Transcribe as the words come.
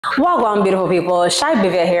Welcome, beautiful people.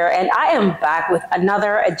 Shibivia here, and I am back with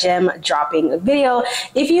another gem dropping video.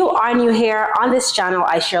 If you are new here on this channel,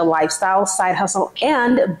 I share lifestyle, side hustle,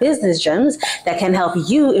 and business gems that can help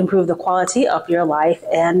you improve the quality of your life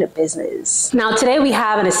and business. Now, today we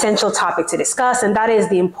have an essential topic to discuss, and that is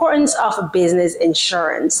the importance of business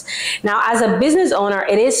insurance. Now, as a business owner,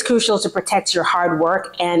 it is crucial to protect your hard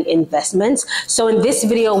work and investments. So in this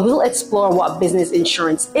video, we'll explore what business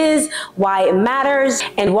insurance is, why it matters,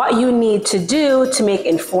 and what you need to do to make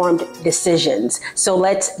informed decisions. So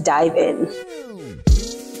let's dive in.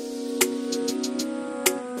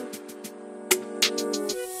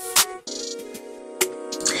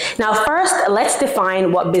 Now, first, let's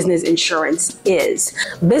define what business insurance is.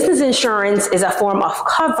 Business insurance is a form of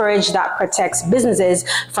coverage that protects businesses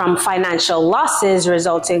from financial losses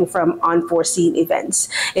resulting from unforeseen events.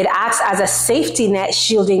 It acts as a safety net,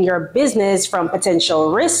 shielding your business from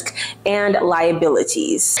potential risk and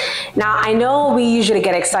liabilities. Now, I know we usually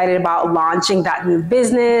get excited about launching that new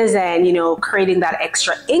business and, creating that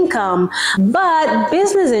extra income, but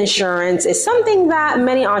business insurance is something that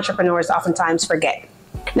many entrepreneurs oftentimes forget.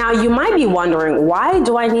 Now, you might be wondering, why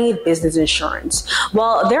do I need business insurance?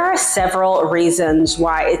 Well, there are several reasons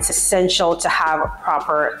why it's essential to have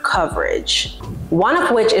proper coverage. One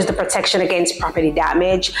of which is the protection against property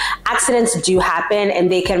damage. Accidents do happen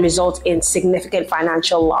and they can result in significant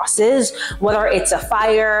financial losses, whether it's a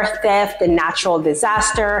fire, theft, a natural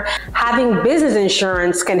disaster. Having business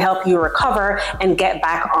insurance can help you recover and get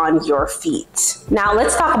back on your feet. Now,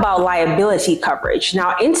 let's talk about liability coverage.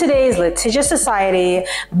 Now, in today's litigious society,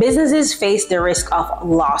 businesses face the risk of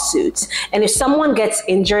lawsuits. And if someone gets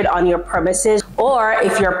injured on your premises, or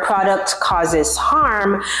if your product causes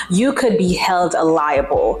harm, you could be held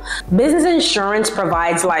liable. Business insurance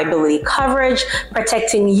provides liability coverage,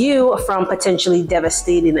 protecting you from potentially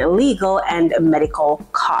devastating legal and medical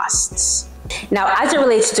costs. Now, as it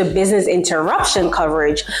relates to business interruption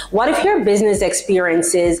coverage, what if your business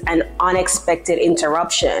experiences an unexpected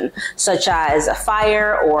interruption, such as a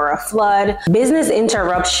fire or a flood? Business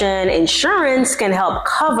interruption insurance can help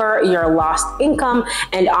cover your lost income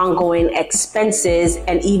and ongoing expenses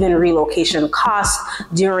and even relocation costs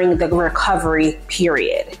during the recovery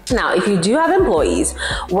period. Now, if you do have employees,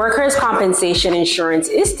 workers' compensation insurance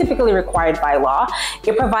is typically required by law.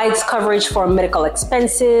 It provides coverage for medical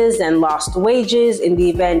expenses and lost wages in the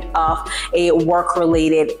event of a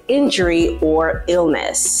work-related injury or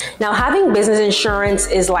illness. Now, having business insurance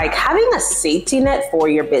is like having a safety net for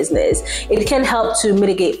your business. It can help to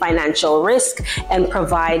mitigate financial risk and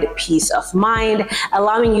provide peace of mind,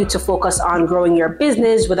 allowing you to focus on growing your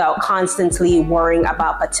business without constantly worrying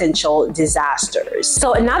about potential disasters.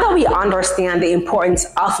 So now that we understand the importance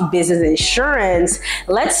of business insurance,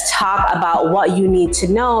 let's talk about what you need to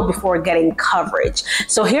know before getting coverage.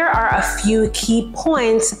 So here are a few key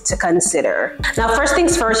points to consider. Now, first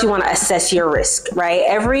things first, you want to assess your risk, right?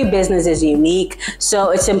 Every business is unique,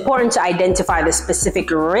 so it's important to identify the specific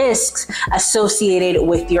risks associated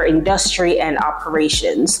with your industry and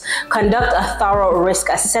operations. Conduct a thorough risk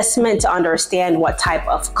assessment to understand what type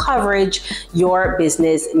of coverage your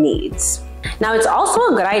business needs. Now, it's also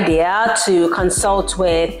a good idea to consult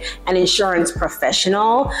with an insurance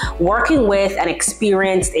professional. Working with an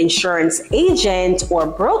experienced insurance agent or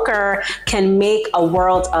broker can make a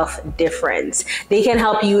world of difference. They can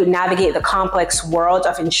help you navigate the complex world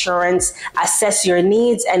of insurance, assess your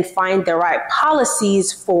needs, and find the right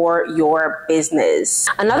policies for your business.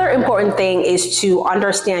 Another important thing is to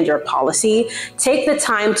understand your policy. Take the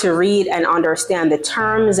time to read and understand the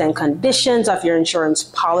terms and conditions of your insurance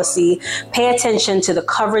policy. Pay attention to the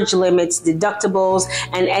coverage limits, deductibles,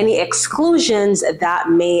 and any exclusions that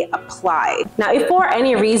may apply. Now, if for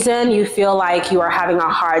any reason you feel like you are having a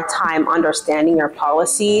hard time understanding your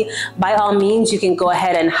policy, by all means, you can go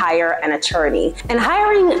ahead and hire an attorney. And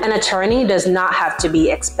hiring an attorney does not have to be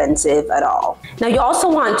expensive at all. Now, you also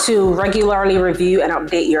want to regularly review and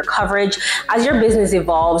update your coverage. As your business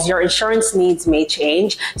evolves, your insurance needs may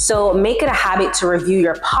change, so make it a habit to review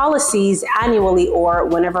your policies annually or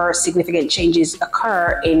whenever significant changes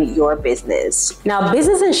occur in your business. Now,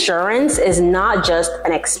 business insurance is not just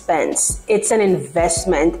an expense, it's an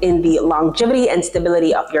investment in the longevity and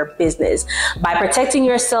stability of your business. By protecting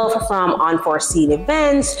yourself from unforeseen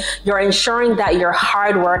events, you're ensuring that your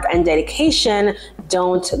hard work and dedication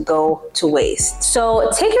don't go to waste. So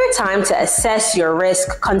take your time to assess your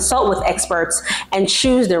risk, consult with experts, and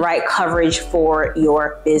choose the right coverage for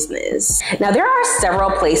your business. Now, there are several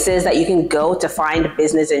places that you can go to find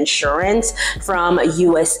business insurance, from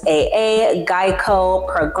USAA, Geico,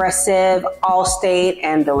 Progressive, Allstate,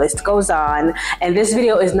 and the list goes on. And this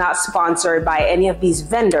video is not sponsored by any of these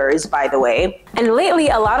vendors, by the way. And lately,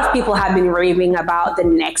 a lot of people have been raving about the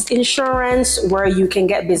Next Insurance, where you can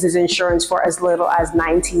get business insurance for as little as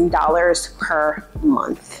 $19 per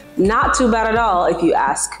month. Not too bad at all, if you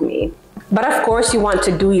ask me. But of course, you want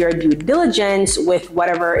to do your due diligence with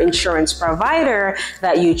whatever insurance provider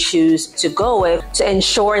that you choose to go with to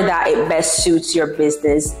ensure that it best suits your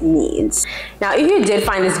business needs. Now, if you did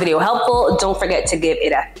find this video helpful, don't forget to give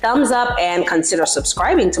it a thumbs up and consider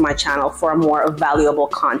subscribing to my channel for more valuable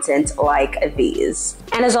content like these.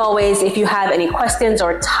 And as always, if you have any questions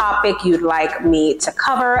or topic you'd like me to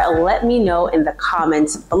cover, let me know in the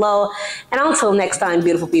comments below. And until next time,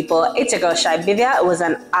 beautiful people, it's your girl Shibivia. It was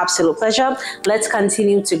an absolute pleasure. Let's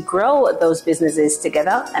continue to grow those businesses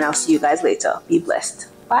together, and I'll see you guys later. Be blessed.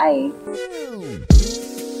 Bye.